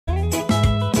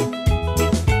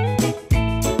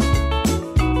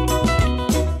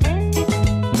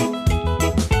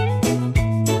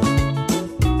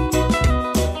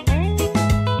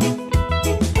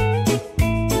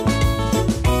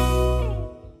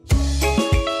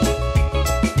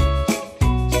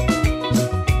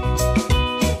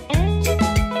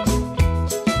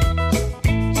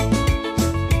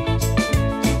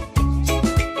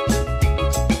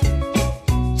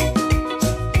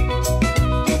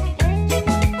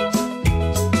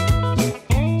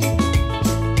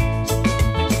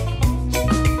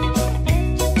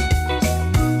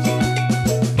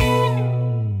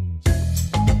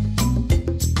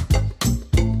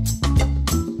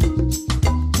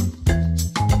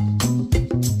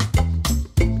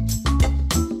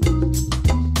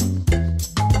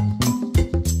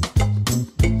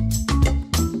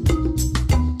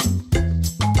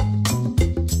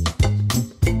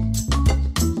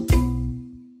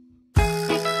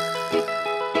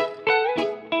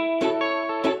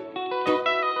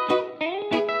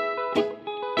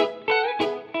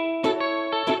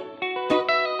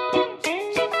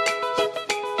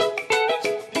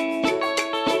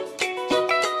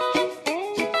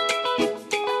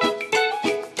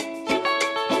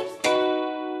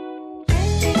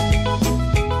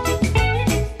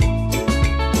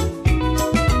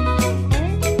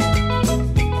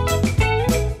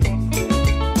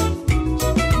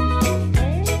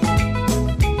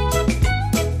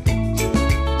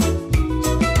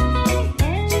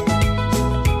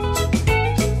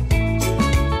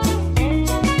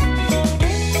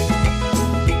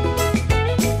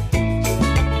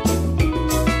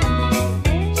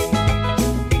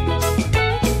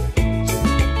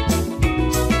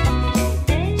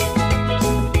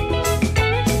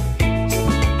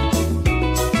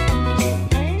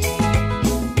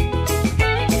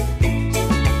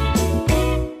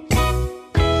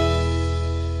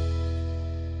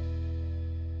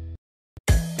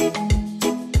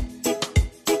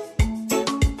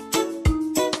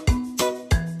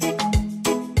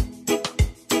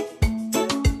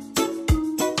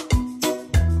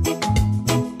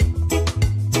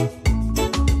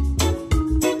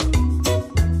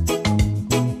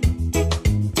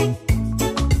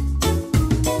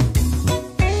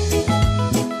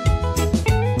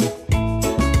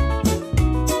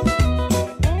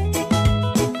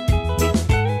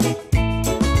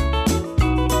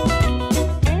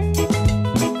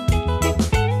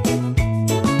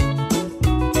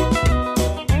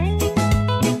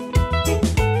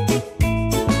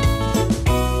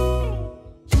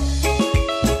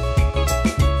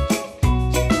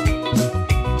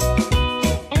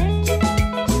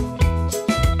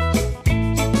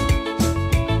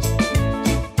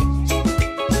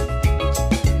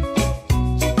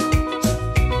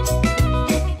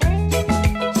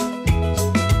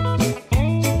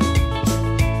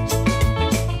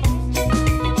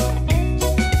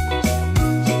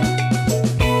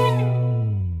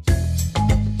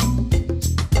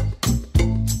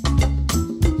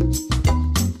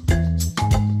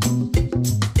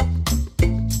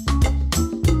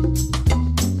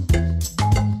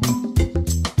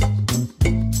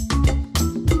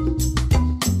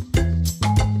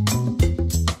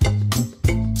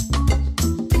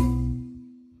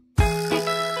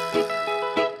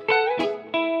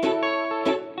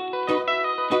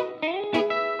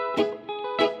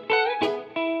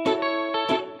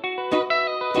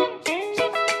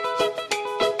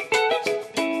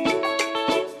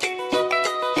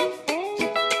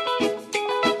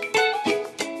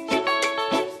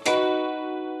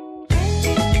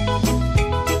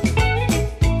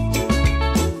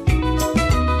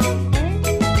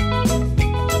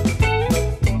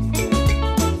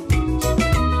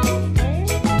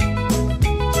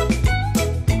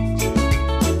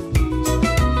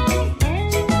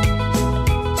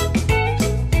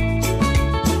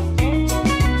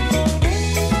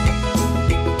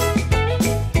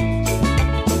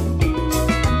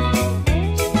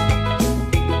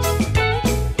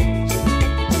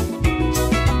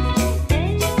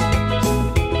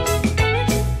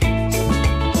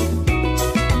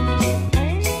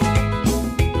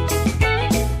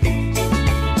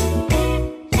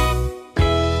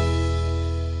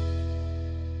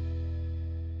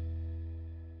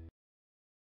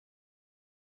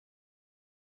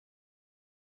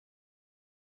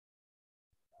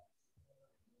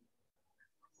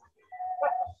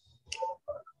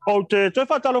O te toi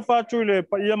whatalo whātu le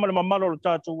pa ia male mamalo le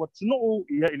tātou wa tunuu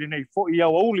ia ili nei fo ia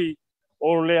wauli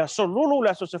o le aso lulu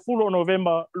le aso se fulo o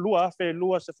November lua afe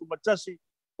lua se fumatasi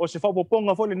o se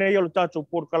whapoponga fo le nei o le tātou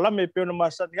por kalame peona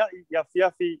masani ai ia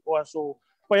fiafi o aso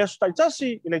pai aso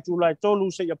taitasi i le tūlai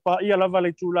tolu se ia pa ia lava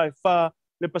le tūlai wha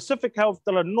le Pacific Health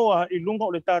Talanoa i lunga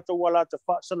o le tātou wala te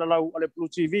wha salalau a le Blue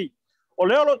TV. O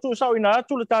le alo tu sau ina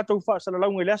atu le tātou wha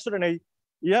salalau ngai le aso nei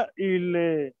ia i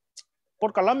le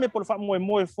por kalame por fa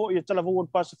moe fo i tala vo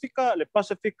Pacifica le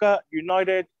Pacifica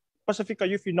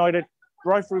Youth United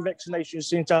Drive-through Vaccination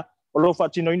Center o lo fa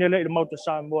tino ine le mauta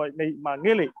sa mo nei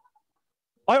mangele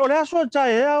ai o le aso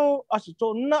tai ao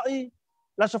asito nai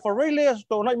la safarele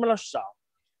asito nai malasa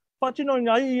fa tino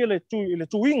nai le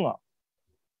tuinga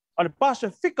ale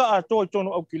Pacifica a to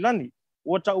tono au kilani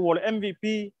o ta o le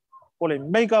MVP o le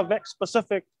Mega Vax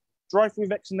Pacific Drive-through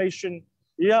Vaccination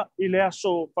ia i le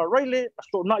aso whareile,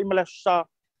 aso nai malasa,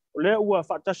 o lea ua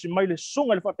whaatasi mai le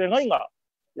sunga le whapengainga.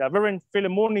 Ia Reverend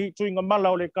Filemoni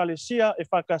Tuigamala o le Kalesia e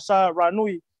whakasa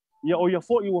Ranui, ia o ia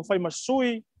fo i ua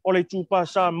whaimasui o le tūpā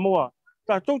sa moa.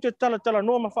 Tātou te tala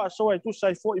noa ma whaasoa e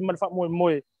tūsai fo i mana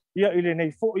whamoe ia i le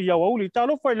nei fo i au auli. Tā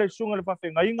lo whai le sunga le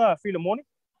whapengainga, Filemoni?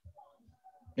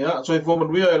 Ia, so i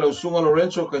Filemoni e lau sunga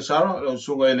Lorenzo kai Sara, lau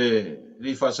sunga e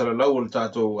le whaasara lau o le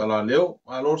tātou ala leo.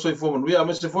 Alo so i Filemoni, a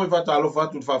me se foi whaatalo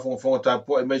whatu whafonga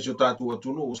tāpua e meisio tātou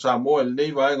atunu o Samoa le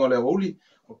nei vaenga o le auli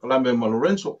o kalame ma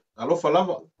Lorenzo. Alo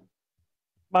whalava.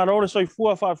 Mara ore so i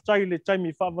fua whaafitai le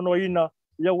taimi whaavanoa ina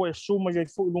ia ua e suma i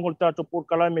fu i lungo le tātou por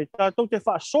kalame. Tātou te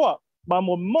whaasoa, ma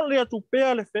mo mole atu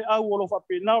pea le wheau o lo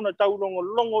whapinau na tau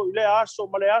longo i lea aso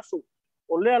ma le aso.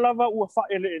 O lea lava ua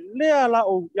whaele lea la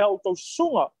o ia o tau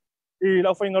sunga i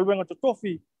lau whainga luenga te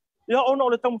tofi. Ia ona o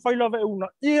le tamu whailava e una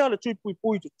ia le tui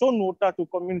pui te tonu o tātou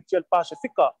community al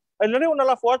Pacifica. Ai le reo na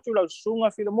lafo atu lau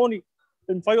sunga Filemoni.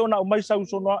 Ten whai ona o mai sau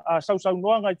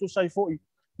noa ngai tu sai foi.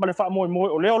 Ma le wha moe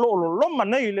o leo lo loma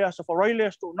nei lea sa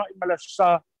whareile sto na i male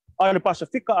sa ai le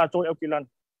Pacifica a toi au kilani.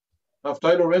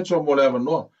 Aftai Lorenzo mo le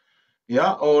avanoa.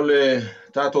 Ia, o le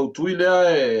tātou tui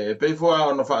lea e peifua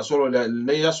ona whaasolo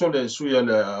nei aso le suia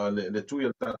le tui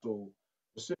le tātou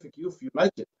Pacific Youth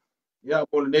United. Ia,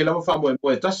 o le nei lama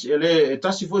wha tasi, e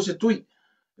tasi fo se tui.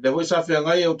 Le hoi sa whea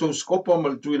ngai o tau skopa ma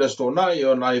le tui la stonai,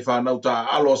 o nai whanau ta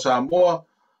alo Samoa,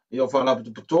 i o whanau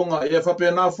putonga, e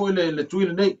whapea nā foi le tui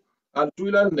le nei, a le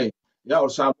tui la nei. Ia, o le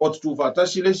Samoa tu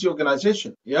whatasi lesi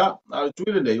organization. Ia, a le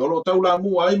tui le nei, o lo tau la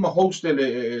mua ai ma host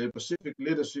le Pacific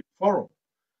Leadership Forum.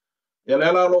 Ia le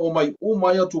ala o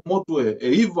mai atu motu e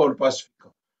iwa o le Pacifica.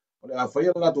 O le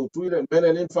awhaia ngā tō tui le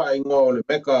mele le wha ingo o le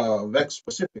Mega Vax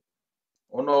Pacific.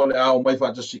 Ona o le ao mai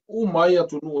whaatasi mai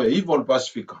atu nu e iwa o le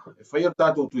Pacifica. E whaia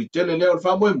tātou tui tele lea o le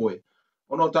wha moe.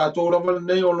 Ona tātou rawa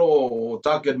nei o lo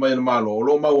target mai le malo. O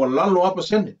lo mau lalo apa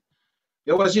sene.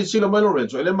 Ia wasi sila mai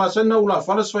Lorenzo. Ele masena ula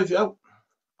whalas whaifi au.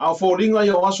 Ao fōringa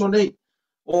ia o aso nei.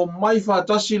 O mai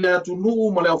whaatasi le atu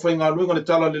nuu ma le au whainga luenga le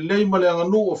tala le lei ma le anga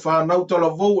nuu o whanau tala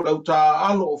vou lau tā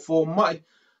alo o fō mai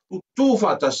tu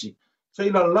whaatasi. Sei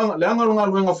la le anga lunga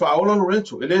luenga whaola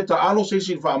Lorenzo e le tā alo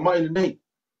seisi wha mai le nei.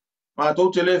 Ma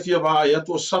tau te le fia wha ai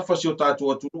atu o safa si o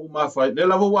tātu atu nuu ma whai. Le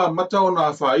lava wā mata o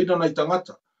na whaida na i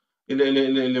tangata.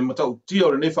 Le mata utia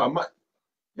o le nei wha mai.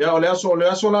 Ia o le aso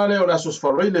la le o le aso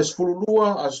sfarei le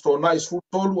sfululua aso tō nai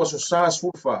sfultolu aso sā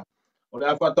sfulfa. O le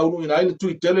apa taunu ina ile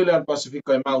tui tele le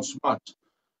Pacifica e Mount Smart.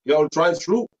 Ia o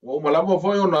drive-through, o malama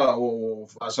foi ona o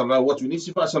asala watu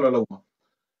inisi pa asala lauma.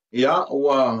 Ia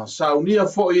o saunia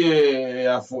foi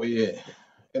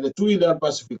ele tui le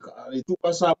Pacifica. Le tu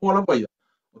pasa mo la baia.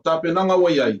 O tapenanga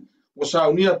wai ai. O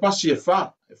saunia pasi e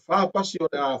fa pasi o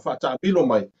le fa tabilo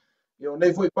mai. Ia o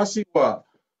nei foi pasi wa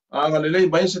anga le lei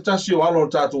mai se tasi o alo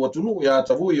tatu watu nu ia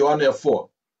tavu i ane a fo.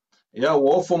 Ia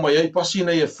o ofo mai ai pasi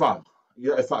nei e fa.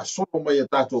 Ia e wha solo mai e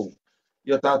tātou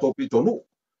pitonu.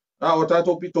 O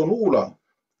tātou pitonu la.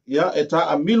 Ia e tā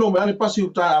amilo me ane pasi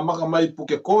u tā amaka mai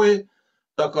puke koe,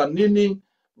 taka nini,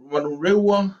 manu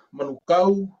reua, manu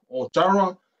kau, o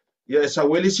tara. Ia e sa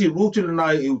welisi ruti le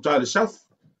nai i u tā le south.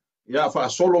 Ia wha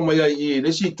solo mai ai i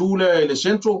lesi tūle e le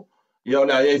central. Ia o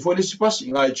le ai fo lesi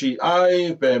pasi, ngai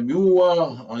GI,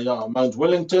 Pemiua, Mount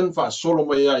Wellington, wha solo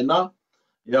mai ai nā.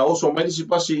 Ia oso mai si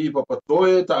pasi i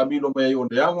papatoe ta amilo mai o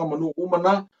leanga manu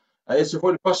umana a se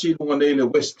foi pasi lunga nei le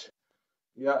west.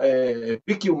 Ia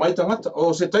piki o mai tangata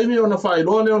o se taimi ona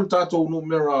whaeloa leo le tātou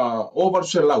numera over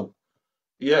se lau.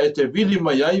 Ia te vili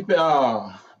mai ai pe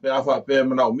a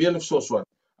mana o mia le fsoswan.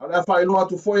 A whaeloa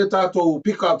atu foi tātou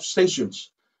pick-up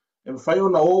stations. E whai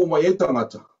ona o mai e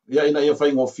tangata. Ia ina ia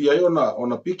whai ngofia i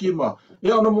ona piki ma.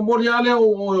 Ia ona momori ale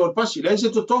o pasi, le se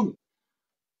totongi.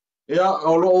 Ia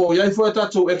o lo ia foi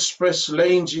tatu express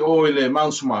lanes o le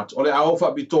Mount Smart. O le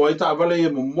aofa bito ai ta vale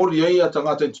mo moli ai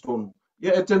atanga te tonu.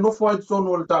 Ia e te no foi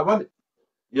tonu le ta vale.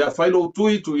 Ia failo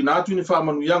tui na tu ni fa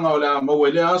manu yanga o le mo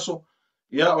ele aso.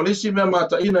 Ia o le si me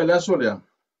mata ina le aso le.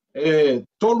 E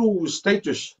tolu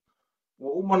status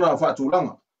o umana fa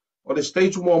tulanga. O le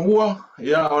stage mo mua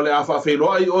ia o le afa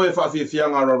failo ai o e fa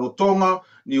fianga rotonga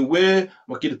ni we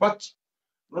makilipati.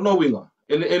 No winga.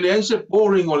 Ele ainse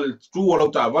boring o le tu o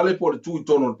ta vale po le tu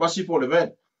tono pasi po le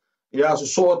ven. Ia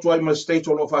so tu ai ma state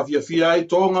o fa fia ai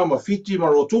tonga ma fiti ma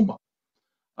rotuma.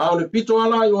 A le pito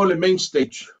ala o le main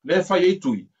stage. Le fa ye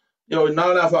tui. Ia o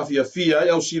na la fa fia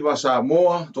ai o si va sa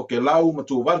moa to ke lau ma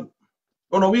tu val.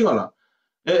 No winga la.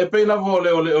 E pe la vo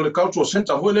le cultural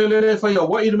center ho le fa ia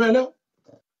wa i mele.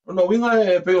 No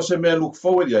winga e pe o se me look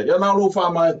forward ia. Ia na lo fa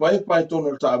mai pai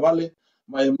tono ta vale.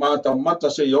 Mai mata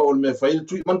se yo me fai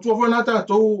tu man tu fa nata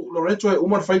to Lorenzo e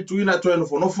umar fai tu na to no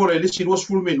fo le si 2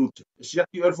 full minute si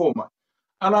aki el forma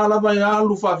ala vai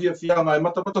alu fa fia mai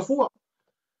mata fu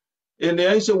e le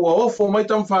ai se wo fo mai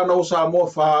tam fa no sa mo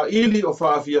fa ili o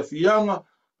fa fia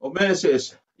o me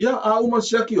se ya a umar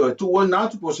si aki o tu o na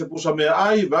tu po se pusa me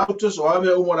ai vouchers o ave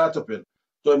umar ata pen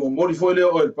to mo mori foi le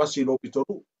o el pasi lo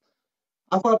pitolu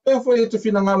a fa pe foi te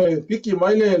fina ngalo piki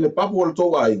mai le papo o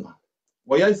to ainga.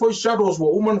 Wa ia foi shadows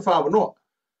wo uman fa no.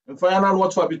 En fa ana lo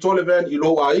fa bitole ven I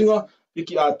lo ainga,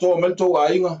 iki a to mento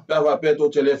ainga, pa va pe to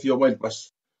telefio mai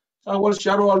pas. Sa wal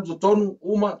shadow al ton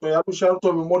uma to ya shadow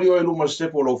to memorio e luma se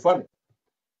po lo fa.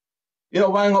 Ia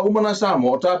wa nga umana sa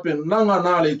mo ta pe nanga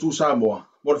na le tu sa mo.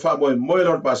 Mo fa mo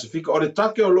lo Pacific o le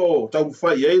take o lo ta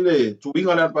fa ile tu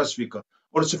inga na Pacific.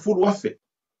 O se full wafe.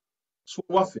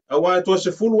 Awa to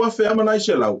se full wafe amana I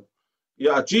se lau.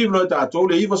 Ia achieve no ta to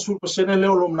le iva sul pasene le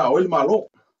lo na oil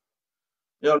malo.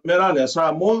 Ia mera le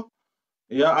sa mo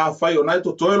ia a fai o nai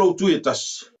to toelo tu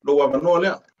etas lo wa no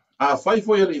le a fai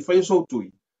foi le fai so tu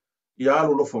ia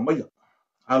lo fo mai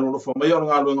o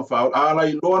ngalo nga fa ala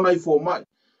I lo nai fo mai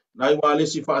nai wa le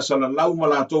si fa sala lau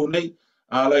mala to nei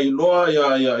ala I lo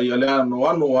ia le no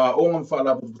ano a on fa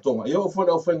la putonga ia fo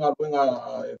le fa ngalo nga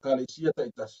kalesia ta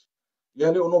etas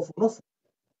ia le no fo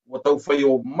wa tau fai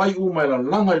o mai uma la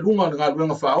langa I lunga ngalo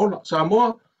nga fa ola sa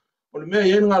mo o le mea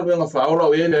ia ngalo nga fa ola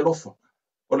o ia le lofa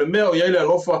o le mea o ia le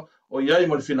lofa o ia I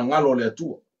mo le fina ngalo le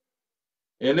atua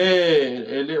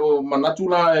ele o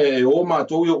manatula e o ma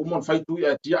to yo umon fai tu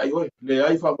ia tia ai le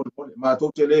ai fa mo ma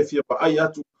to tele fia pa ai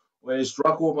atu o e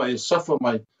struggle mai suffer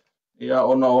mai ia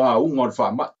ona wa ungor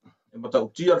fa ma e mata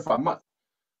utia fa ma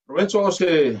Lorenzo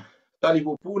se tali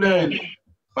pupule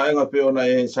fa nga pe ona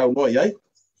e sa no ai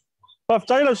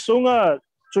Paftaila sunga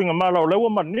Tuigamala o lewa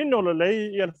manino le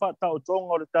lei ia le whata o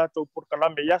tonga o le tātou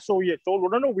purkalame yaso I e tolu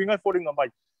nano wingai whoringa mai.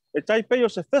 E taipei o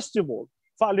se festival,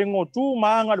 whaalengo tū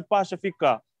maanga le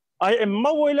Pasifika. Ai e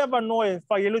mau I lewa noe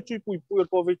whai elu tui pui o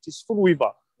COVID-19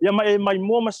 furuiva. Ia mai e mai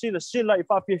mua masila sila I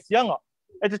whapiefianga.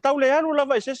 E te tau le alu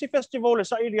lava I sesi festival le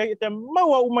sa iri ai e te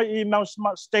maua umai I Mount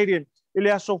Smart Stadium. I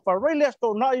le aso whareile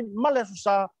asto na I male aso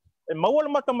sa e maua le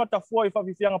mata fua I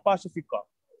whapiefianga Pasifika.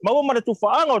 Maua male tu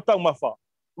whaanga o tau mawha.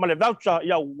 Ma le voucher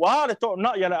ia wale to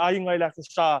na ia le ainga I le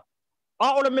sa.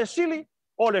 A o le mesili,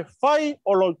 o le fai,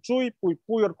 o lo tui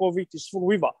pui o COVID-19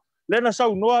 furuiva. Lena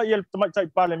sau noa ia le tamaitai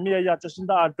pale mia ia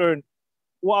Jacinda Ardern.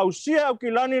 Ua au sia au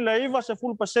kilani le iwa se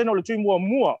 10% o le tui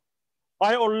mua.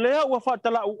 Ai o lea ua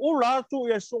whatala ula atu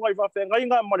ia sunga I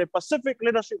whawhengainga ma le Pacific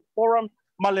Leadership Forum,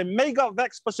 ma le Mega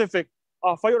Vax Pacific.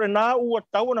 A whai o le nā ua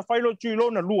tau na whailo tui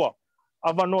lo na lua.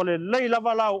 A wano le lei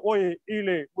lava lau oe I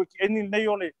le wiki eni nei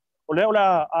o le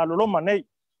a loloma nei.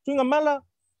 Tuigamala,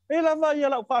 e lava ia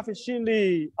lau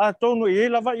whawhisili a tonu e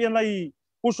lava ia nei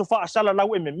uso whaasala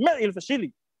lau e me mea il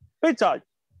fasili. Peitai,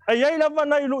 e iei lava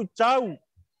nei lui tau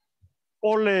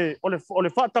o le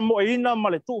whatamo e ina ma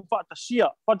le tuu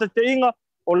whatasia. Whatateinga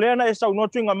o leana e sau no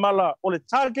Tuigamala o le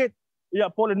target ia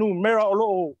po le numera o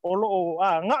loo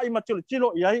a ngai matilo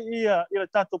ia le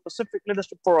tātou Pacific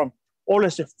Leadership Forum o le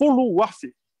se fulu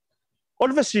wafi. O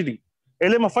le fasili.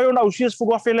 Ele mawhai o na usias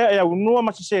furu afele e au nua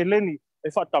masi se leni e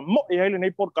whata mo e haile nei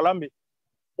por kalame.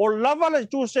 O lava le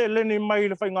tu se leni mai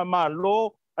le whainga maa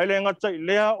lo, ai le ngata I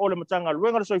lea o le matanga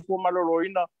luenga le soifua malolo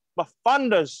ina, ma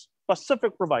funders,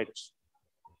 Pacific providers.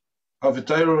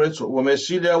 Hawitai Lorenzo, ua me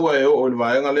si lea ua e o le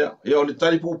vaenga lea, e o le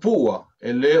tari pupua,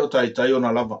 e le o taitai o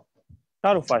na lava.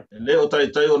 Taru whai. E le o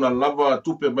taitai o na lava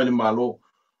tupe mai le malo,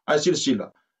 ai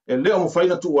sila. E le o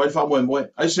mwhaina tu ai wha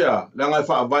moe, ai sea, le ngai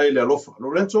wha avai le alofa.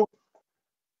 Lorenzo,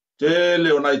 te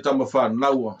leo nai tama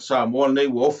whanaua, sa moa nei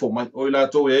ua ofo mai, o I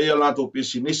lato e ea lato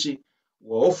pisinisi,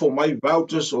 ua ofo mai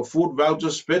vouchers, o food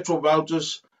vouchers, petrol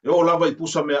vouchers, e o lava I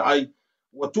pusa mea ai,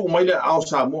 ua tu mai le ao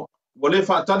sa moa, Wale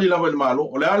whaatani lawa le malo,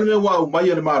 o le ale me wa mai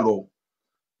le malo.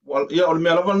 Ia o le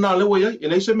mea lava na lewa iai, e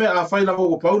leise mea a whai lava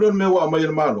o paulo me wa mai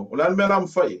le malo. O le ale mea la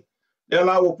mwhai, le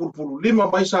la o purupuru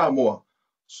lima mai Samoa.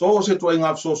 So se tua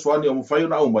inga so swani o mwhai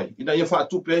na au mai. Ina ia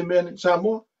whaatupe ai mea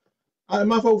Samoa. A e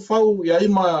mawhau ia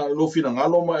ima lo fina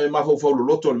ngalo ma e mawhau lo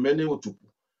loto le mene o tupu.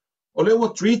 O le wa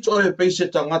treat o e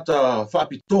peise tangata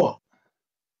whaapitoa.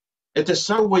 E te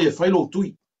sawa e whai lo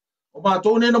tui. O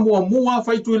mātou nena mua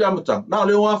whai tui le amatang. Nā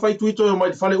leo a whai tui toi o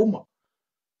mai whale uma.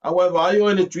 Awa vai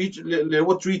o le tweet le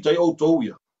o tweet ai o to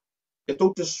ia e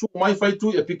to te su mai fai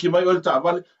tu e piki mai o le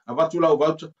tavale a vatu la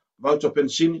voucher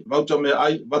pensini voucher me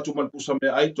ai vatu man pusa me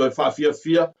ai to e fa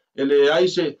fia e le ai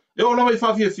se e o la mai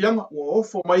fa fia o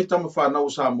ofo mai tam fa na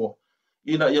usamo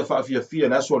ina ia fa fia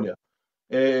na solia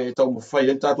e tau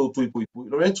fai en tato tu pui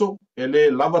Lorenzo e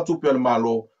le lava tu per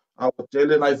malo a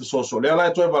tele na so so le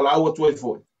ala to e vala o tu e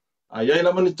foi ai ai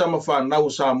la mani tam fa na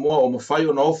usamo o mo fai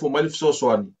o na ofo mai so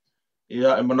so ani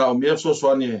ia e mana o mea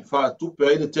soani fa tupe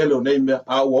ai le tele o nei mea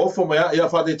a ua ofo mai ia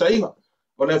fa te tainga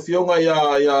o le fionga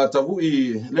ia tavu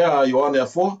i lea Ioane a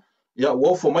foa ia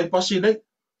ua ofo mai pasi nei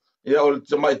ia o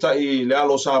le mai tai le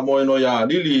alo sa moeno ia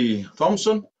Lily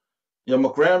Thompson ia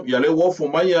McCram ia le ua ofo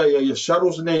mai ia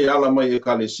shadows nei ala mai e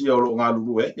kalesia o lo ngā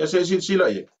lulu ia se sila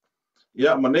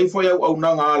ia ma nei fo ia au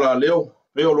nanga ala leo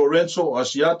Peo Lorenzo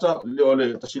Asiata leo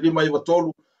le tasilima i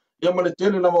watolu ia ma le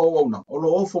tele lava o nanga o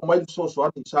lo ofo mai so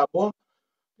ani sa moa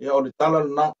ia o le tala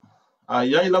na a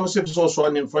ia lama se so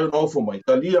ani fai no fo mai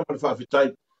talia ma fa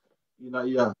fitai ina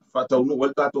ia fa tau no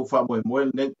welta to fa mo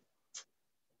ne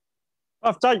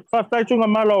Faafetai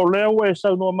tuigamala o lea ua e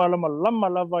saunoa malama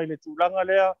lava i le tulaga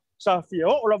lea sa fia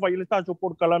o lava i le tatou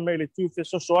polokalame i le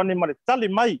tuifesoasoani ma le tali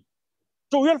mai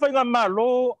tuuia le faiga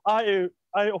malo ae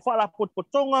o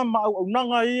faalapotopotoga ma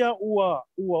auaunaga ia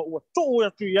ua tuu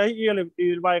atu i ai ia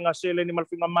i le vaega seleni ma le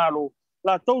faiga malo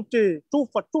latou te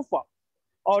tufa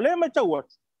o lea mai tau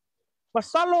atu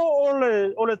pasalo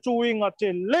o le tuiga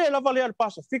te lē lava lea le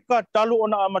pasifika talu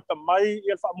ona amata mai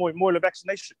ia le faamoemoe le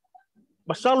vaccination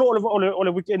masalo o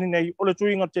le weekend nei o le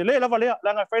tuinga te le lava lea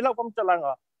langa fai lau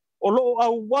pamtalaga o lo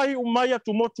au wai umai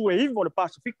atu motu e ivo le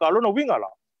Pasifika lona winga la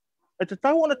e te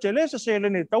tau ona te le se le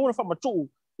ne tau ona whamatu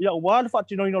ia ua le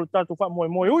whaatinoina o le tatu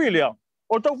whamoe ui lea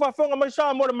o tau whawhonga mai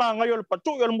sa mo le mangai o le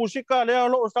patu i o le musika lea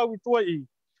lo o tau i tua i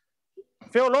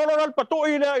feo lolo le patu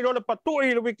i lea i lo le patu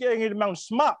i le weekend i le Mount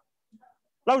Smart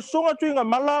lau sunga tuinga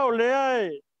mala o lea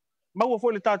e mau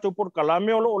foi le tatou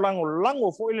polokalame o loo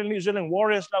lango foi le New Zealand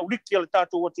Warriors na uliki le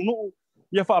tatou atunuu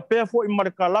ia faapea foi ma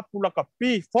le kalapu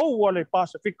lakapi fou o le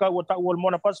Pasifika ua tau o le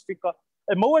mona Pasifika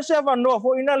e maua se avanoa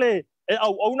foi ina le e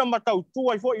auauna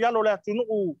matautua i foi i alo le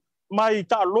atunuu mai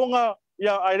taaloga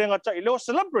ia ailega tai leo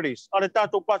celebrities a le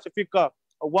tatou Pasifika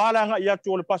walaga i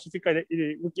atu o le Pasifika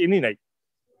i wikiini nei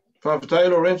Faafetai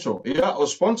Lorenzo ia o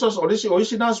sponsors o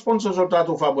isi na sponsors o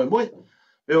tatou whamoemoe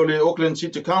e o le Auckland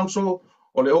City Council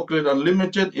o le Auckland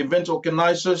Unlimited event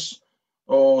organizers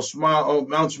o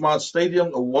Mount Smart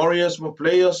Stadium o Warriors mo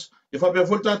players e fa pe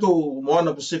full tatou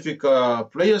Moana Pacific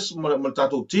players mo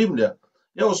tatou team le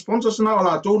ia o sponsors na o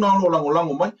la tou na o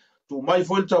lango mai tu mai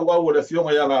foi tau au o le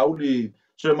fionga ia la uli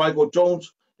Sir Michael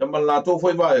Jones ia ma la tou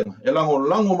foi vai e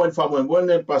lango mai fa mo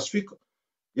le Pacific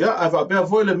ia a fa pe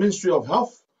foi le Ministry of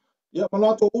Health ia ma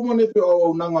la tou umane pe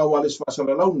o nanga wale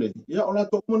sfasala laune ia o la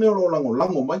tou umane o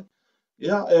lango mai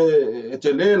ia e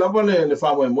te le lava le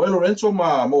whamoemoe Lorenzo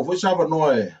ma mo foi sava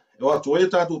noa e o atu e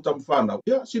tatu tam whanau.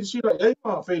 Ia sila iai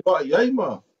ma, whailoa iai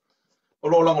ma. O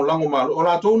lo lango ma. O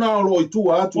la tōna o lo i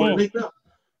tua atu e nika.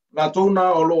 La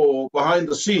tōna o lo behind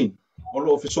the scene. O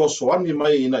lo fisosoani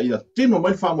mai ina tino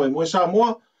mai whamoemoe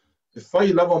Samoa. E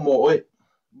whai lava mo oe.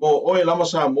 Mo oe lama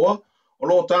Samoa. O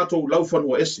lo tātou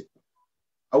lauwhanua ese.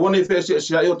 Awana i whese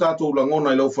ese ai o tātou langona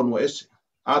i lauwhanua ese.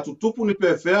 A tu tupu ni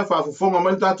pe fea fa fonga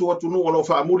mai tatu atunu o lo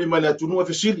fa amuli mai atunu e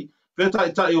fesili pe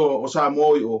tai o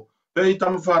Samoa o pe i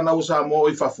tam fa na o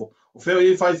Samoa i fafo o fe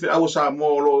i fa fe o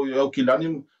Samoa lo o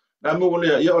kilani na mo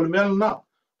le ia o le mel na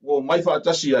o mai fa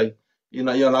tasi ai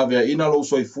ina ia lave ina lo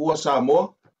soifua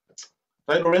Samoa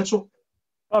tai Lorenzo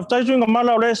tai tuinga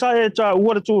mala o le sa e ta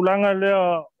ua le tūlanga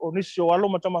lea o nisi o alo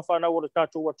matama whana o le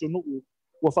tātou atunu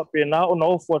ua whapena o na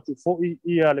ofu atu fo'i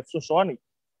ia le fisosoani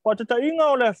Wa te tainga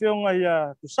o le whionga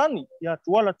ia tusani, ia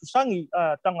tuala tusangi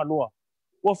tanga loa.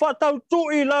 Wa whatau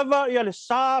tui lava ia le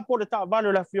sāpo le taavale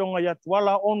o le whionga ia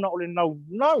tuala ona o le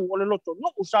nau o le loto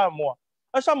nuku Samoa.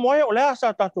 A Samoa o le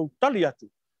asa tātou tali atu.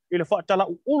 I le whaatala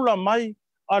ula mai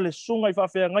a le sunga i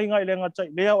whawhea ngai le ngatai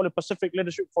lea o le Pacific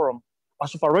Leadership Forum.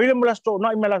 Asu whareire mula sto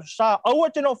na i mela sa aua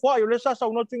te no whai o le sa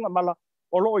saunotinga mala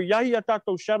o loo iai a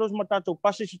tātou shadows ma tātou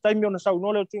pasi si taimi o na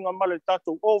saunole o tinga mala le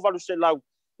tātou o valu se lau.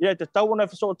 ia te tau na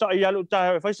fiso ta ia lu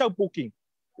ta fa sa booking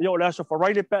ia o la so for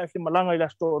right pa fi malanga ila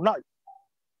sto na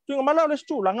Tuigamala le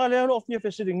tūlanga lea lo fia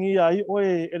fesiringi ai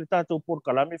oe ele tātou por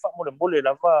kalame fa mo le mole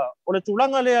lava o le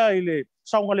tūlanga lea i le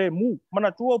saunga le mu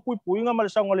mana tua puipuinga ma le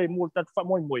saunga le mu tatu fa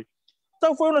moi moi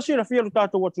tau foi ona sira fia lo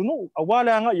tātou atunu a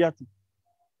wale anga i atu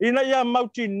ina ia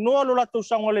mauti noa lo latou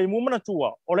saunga le mu mana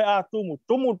tua o le atumu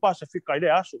tumu Pacific i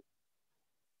le aso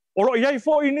o lo iai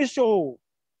fo iniso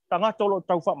tangata lo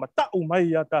tau fa matau mai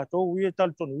ia tātou ia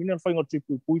tal tonu ina whainga tui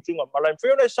Tuigamala i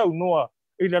feo le sau noa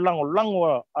i le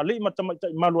lango a le matama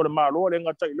tai malu le malo le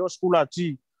ngata i lo skula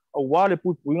ti o wale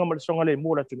puipuinga ma le songa le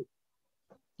mo la tunu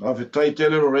a fe tai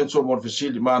tele Lorenzo mo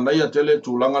fasili ma na ia tele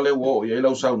tūlanga le wo ia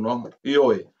lau sau no i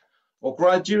oe o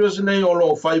criteria nei o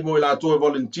lo fai mo la to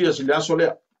volunteers i le aso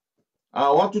le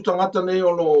a watu tangata nei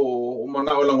o lo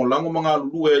mana o lango manga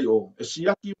lulu e o e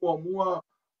siaki mo mua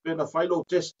pe na final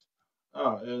test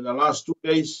in the last 2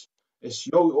 days e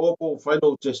sio opo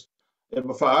final test e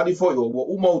mafaari foi o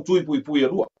uma utui pui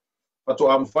rua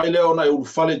pato am faile ona e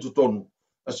ulfale tutonu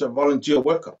as a volunteer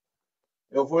worker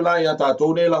e foi lá ia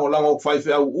tatou nei lango fai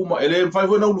fe au uma ele fai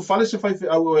foi na ulfale se fai fe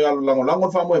au e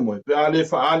lango fa mo pe ale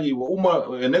fa ali o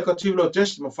uma e negative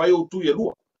test ma fai utui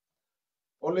rua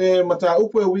ole mata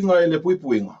upo e winga ele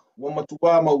puipuinga o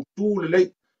matua mautu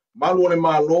le malu le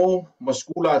malo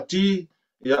maskula ti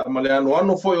ia maleano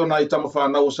ano foi ona itama fa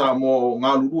na usa mo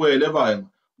ngalu e leva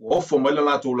o fo mai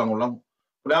la to lango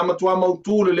le amatua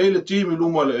mautu le timi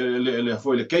luma le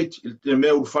foi le Kate le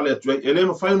meu fale atu ele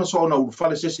no fai no so na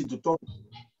fale sesi tuto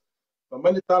pa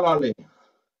mai tala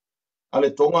ale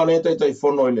tonga le tai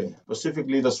fono ile Pacific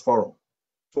Leaders Forum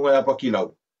tonga ya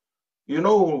pakilau you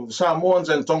know Samoans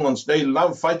and Tongans they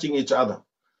love fighting each other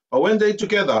but when they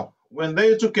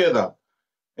together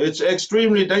it's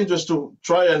extremely dangerous to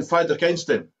try and fight against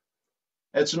them.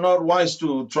 It's not wise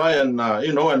to try and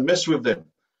and mess with them.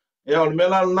 E o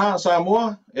mela na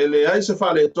Samoa ele ai se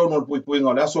fale tono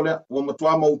puipuinga le aso le o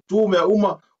matua mautu me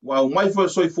uma wa mai fo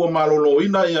so fo malolo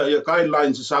ina ia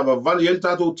guidelines sa va vali el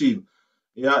tato team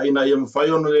ia ina ia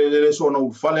fai ono le so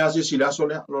no fale asi si le aso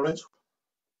le Lorenzo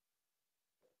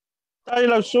tai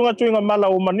la sunga Tuigamala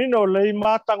o manino le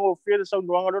matango fele sa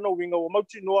nuanga no winga o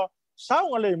mauti noa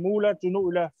saunga le mula tunu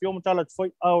ila fio mtala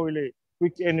foi au ile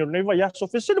weekend no va ya so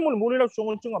fesele mo le la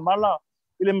sunga Tuigamala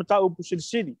ile mata o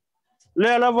pusili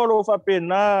le ala volo fa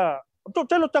pena to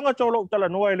telo tanga tolo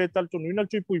talanoa ile tal tonu ina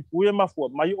tui pui ma fu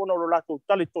mai ona lo lato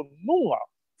tale tonunga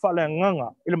fa le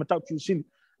nganga ile mata pusili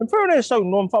en fere sa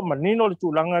no fa manino le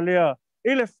tulanga le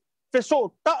ile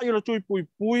feso ta ile tui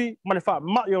pui ma le fa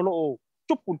ma yo lo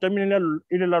tupu termina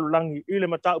ile la langi ile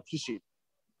mata pusili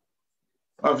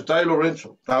Avitai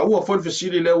Lorenzo ta ua foi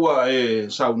fesili le ua e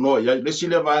sa no ya le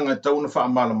sile vanga tauna fa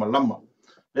mala malama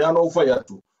le ano fa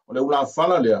yatu o le ula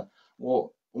fala le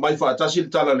o mai fa tasil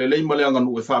tala le lei male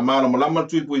nganu e fa mala malama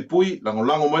tui pui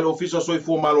lango mai ofisa soi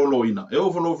fu malo loina e o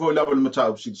no foi level mata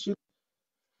upsil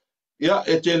ya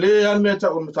e tele al meta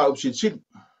o mata upsil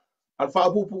al fa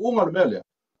pu unga mele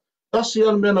tasi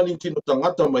al mena ni tino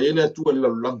tangata mai ele tu le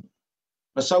lang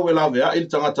na sawe la vea il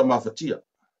tangata mafatia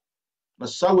na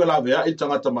sawe la vea il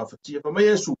tangata mafatia pa mai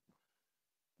Yesu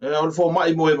e o fo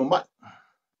mai mo mai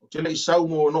o tele isau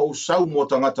mo no usau mo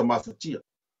tangata mafatia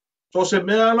so se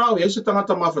mea la o ese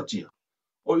tangata mafatia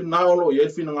o inaolo ye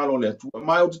fina ngalo le tu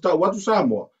mai o tata watu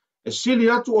Samoa e sili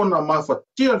atu ona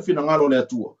mafatia fina ngalo le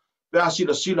tu pe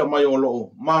asila sila mai o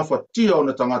lo mafatia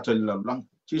ona tangata lang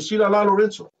ti sila la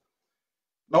Lorenzo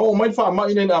na o mai fa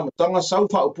mai nei na tanga sau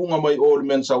fa upunga mai o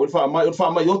men sa fa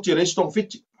mai o ti restong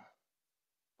fiti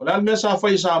o la mesa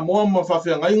fa Samoa ma fa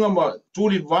fa ngai ma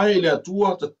tuli vai le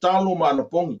atua ta talo ma na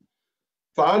pongi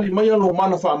fa ali mai lo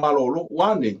mana fa malolo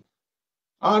wane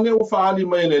ane o fa ali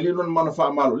mai le lilo mana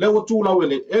fa malo le o tu la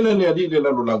wele ele le ali le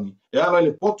lo langi e ala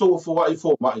le poto fo vai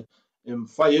fo mai em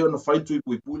fa e no fa tu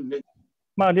pui nei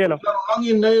ma le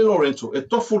langi nei Lorenzo e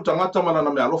tofu tangata mana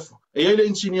na me alofa e ele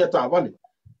insinia ta vale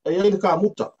e ele ka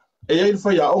muta e ele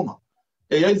fa ya oma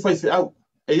e ele fa fe au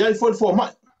e ele fo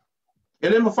mai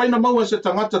ele ma fa na mau se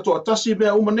tangata to atasi be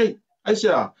uma nei ai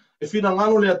sia e fina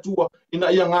ngalo le atua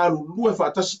ina ia ngalu lue fa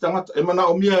atasi tangata e mana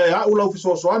o mia e au la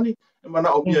ofiso soani e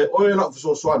mana o mia o ela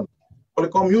ofiso soani o le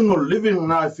communal living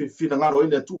na fina ngalo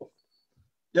ile atua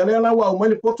ya le ala wa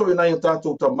mai poto ina ia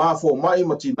tato ta mafo mai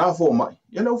mati na fo mai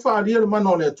ya le fa ali le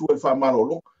mana le atua fa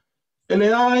malolo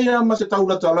ele aia ma se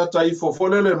taula talata I fo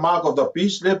le mark of the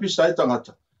peace le peace ai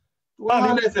tangata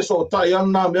wa le fe so ta ia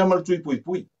na me mal tui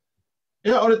pui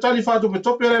e o le tali fatu me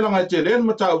tope le langa tele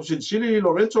ma ta usili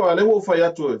Lorenzo ale wo fa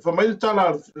ya tu fa mai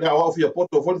tala le au fia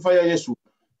poto fo fa ya Yesu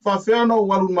fa feano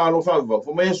walu malo fa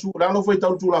fo mai Yesu la no foi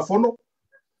tau tu la fono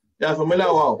ya fa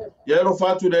mela wa ya ro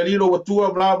fatu le lilo wa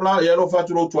tua bla bla ya ro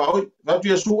fatu lo tua oi fatu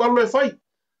ya su allo e fai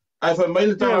ai fa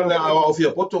mai ta la o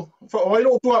fia poto fa oi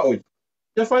lo tua oi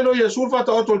ya fa lo ya su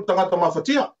fata o to tanga ma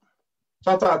fatia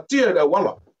tata tia la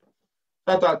wala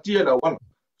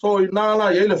so ina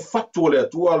la ya le fatu le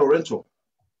tua Lorenzo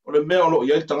o le mea lo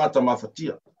ya tanga ma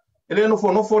fatia ele no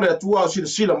fo le tua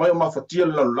sila mai ma fatia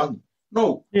le langi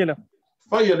no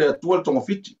fai le tua tonga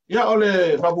fiti ya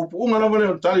ole fapupu unga na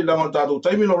vale tali la ngata do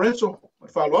taimi Lorenzo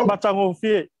fa lo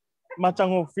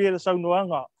matango fie sa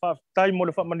nuanga fa tai mo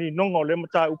le fa mani nongo le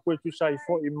mata upu tu sai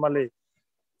fo I male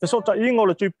te sota ingo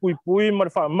le tui pui ma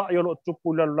fa ma yo lo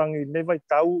tupu la langi ne vai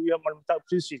tau ya ma mata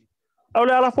sisi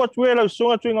ole ala fo tu ele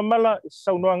songa Tuigamala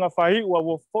sa nuanga fai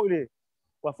wa fo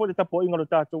le tapo ingo le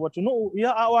tato wa tu no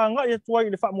ya awanga ya tuai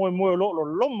le fa mo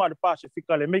lo ma le Pacific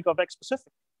le make of X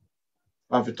Pacific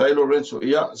Fitai Lorenzo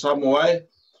ia Samoai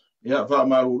ia fa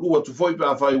marulu tu foi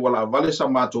pa fai wala vale sa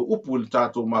mato upu le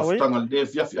tato mafutanga le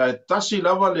fiafi ai tasi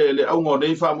lava le au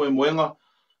nei fa moenga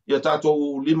ia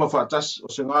tato lima fa tasi o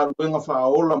se ngā ruenga fa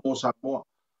ola mo Samoa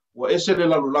wa ese le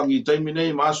lalulangi taimi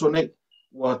nei maso nei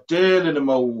wa tele le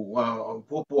mau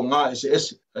popo ngā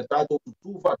ese tato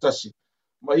tu fa tasi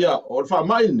ma ia o fa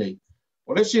mai nei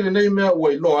o le sile nei mea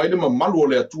ua ilo ai le mamalu o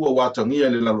le atua watangia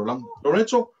le lalulangi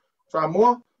Lorenzo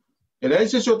Samoa ele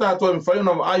ese so tato me fai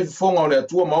na ai fonga le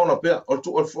tua maona pe o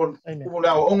tu o le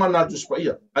onga na tu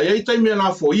spaia ai tai me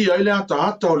la foi ai le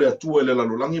ata le tua le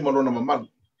lalulangi malona mamalu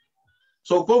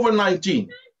so COVID-19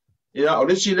 ia o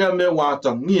le sile me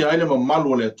wata ni ai le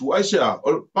mamalu le tua ai se a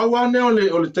pawane o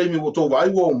le taimi o to vai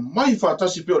wo mai fa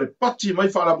tasi pe o le pati mai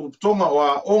fa la tonga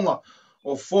o onga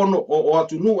o fono o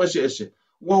atunu ese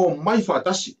wo mai fa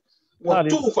tasi wo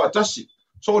tu fa tasi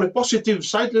so le positive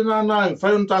side na in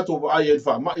fai tato ai e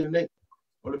fa mai nei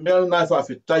o le mea na fa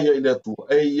fitai ai le tu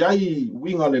e ai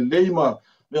winga le leima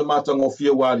me matango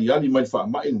fia wali ali mai fa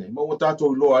mai nei mo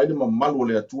tato lo ai le mamalu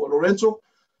le tu Lorenzo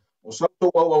o sato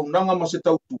au nanga ma se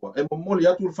tau tua e mo moli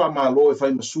atu fa malo e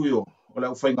fai masuio o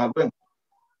le fai ngalwen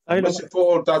ai se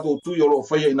fo tato tu yo lo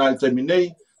fai ina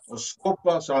terminei o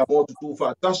skopa sa mo tu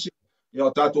fa tasi yo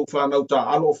tato fa na uta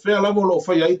alo fe la mo lo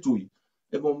fai ai tui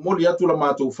e mo moli atu la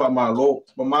mato fa malo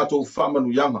mo mato fa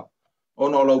manu yanga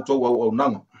ono lo to au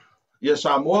nanga ia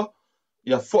Samoa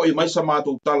ia foi mai sa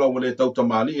mato tala o le tau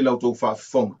tamali I lautou fa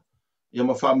fonga ia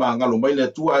ma fa ma ngalo mai le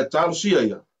tua e talo sia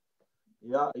ia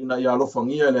ina ia lo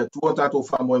fangia le tua tato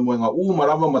fa mo nga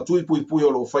marama matui pui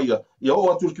o lo faia ia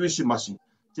o atu kwisi masi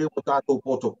te o tato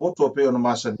poto pe ona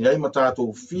masa ni ai ma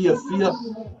tato fia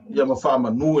ia ma fa ma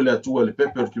nu le tua le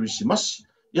pepe kwisi masi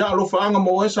ia lo faanga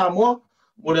mo e Samoa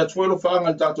mo le tua lo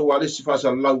faanga tato wale si fa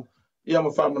sa lau ia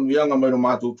ma fa ma nu yanga mai no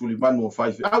mato tuli manu o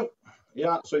fai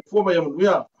ia so I forma ia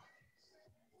manuia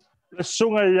le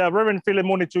sunga ia Reverend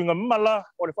Filemoni Tuigamala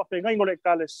o le whawhengai ngole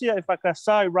kalesia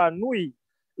EFKS Ranui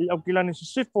I Aukilani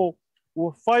Sisifo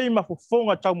ua whai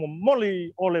mafufonga tau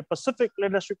moli o le Pacific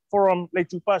Leadership Forum le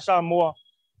tupa Samoa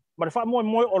ma le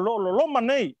whamoe o lo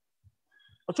manei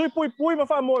o tui pui ma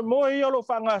whamoe I o lo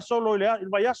whanga solo I le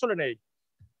vai aso le nei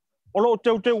o lo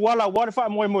te wala wale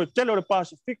whamoe tele o le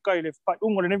Pasifika I le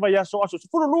whaiunga le nei vai aso se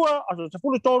furu lua aso se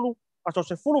furu tolu aso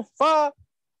se furu wha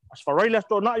as whareila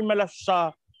sto na I mela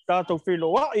sa tātou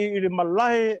whiloa I le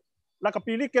malahe la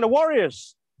kapilike le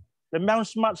Warriors the Mount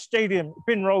Smart Stadium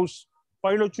Penrose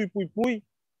whailo tui pui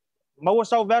maua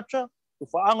sau vetra tu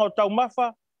whaanga o tau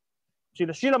mafa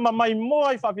sila mamai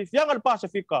moa I whawhiwhianga le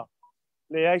Pasifika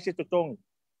le ai se tutongi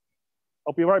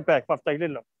I'll be right back whaftai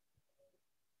lila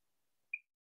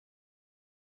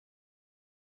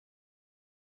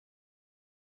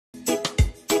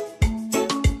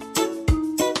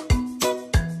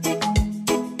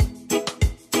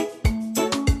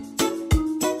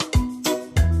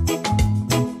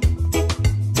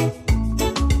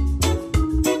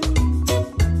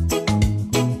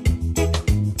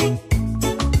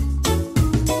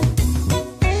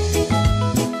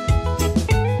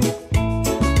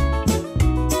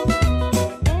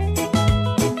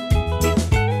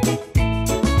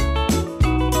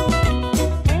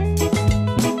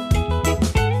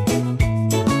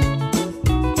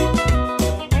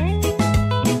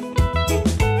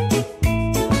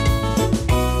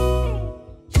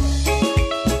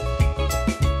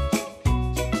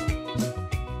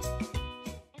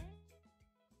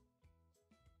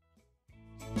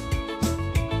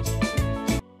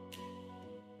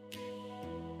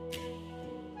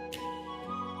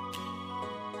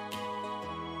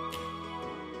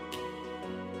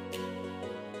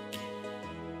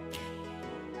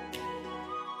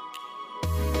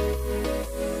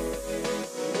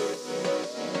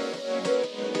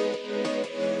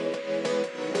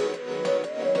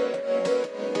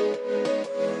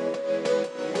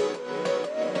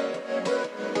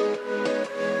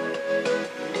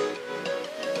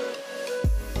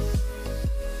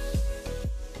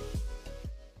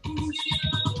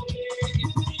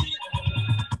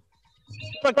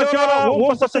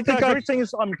Warm Pacifica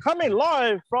greetings. I'm coming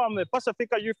live from the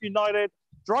Pacifica Youth United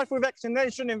drive-through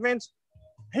vaccination event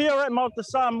here at Mount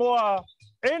Samoa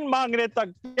in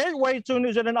Mangareta, gateway to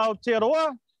New Zealand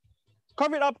Aotearoa.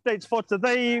 COVID updates for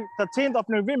today, the 10th of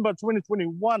November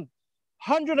 2021.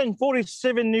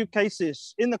 147 new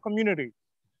cases in the community.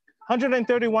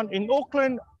 131 in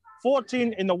Auckland,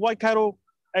 14 in the Waikato,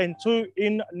 and 2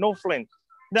 in Northland.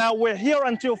 Now we're here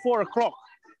until 4 o'clock.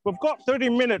 We've got 30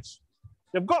 minutes.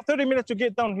 You've got 30 minutes to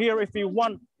get down here if you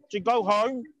want to go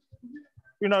home,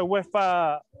 you know, with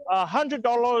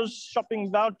 $100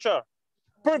 shopping voucher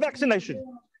per vaccination.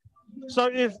 So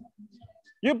if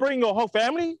you bring your whole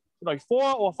family, like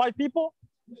 4 or 5 people,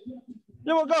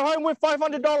 you will go home with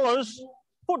 $500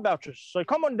 food vouchers. So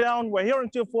come on down. We're here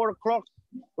until 4 o'clock.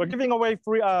 We're giving away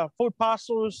free food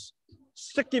parcels,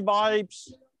 sticky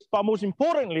vibes, but most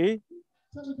importantly,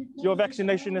 your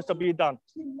vaccination is to be done.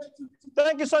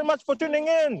 Thank you so much for tuning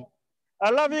in. I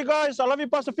love you guys. I love you,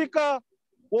 Pacifica.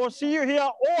 We'll see you here,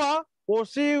 or we'll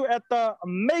see you at the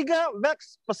Mega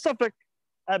Vax Pacific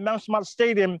at Mount Smart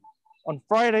Stadium on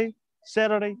Friday,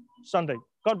 Saturday, Sunday.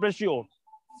 God bless you all.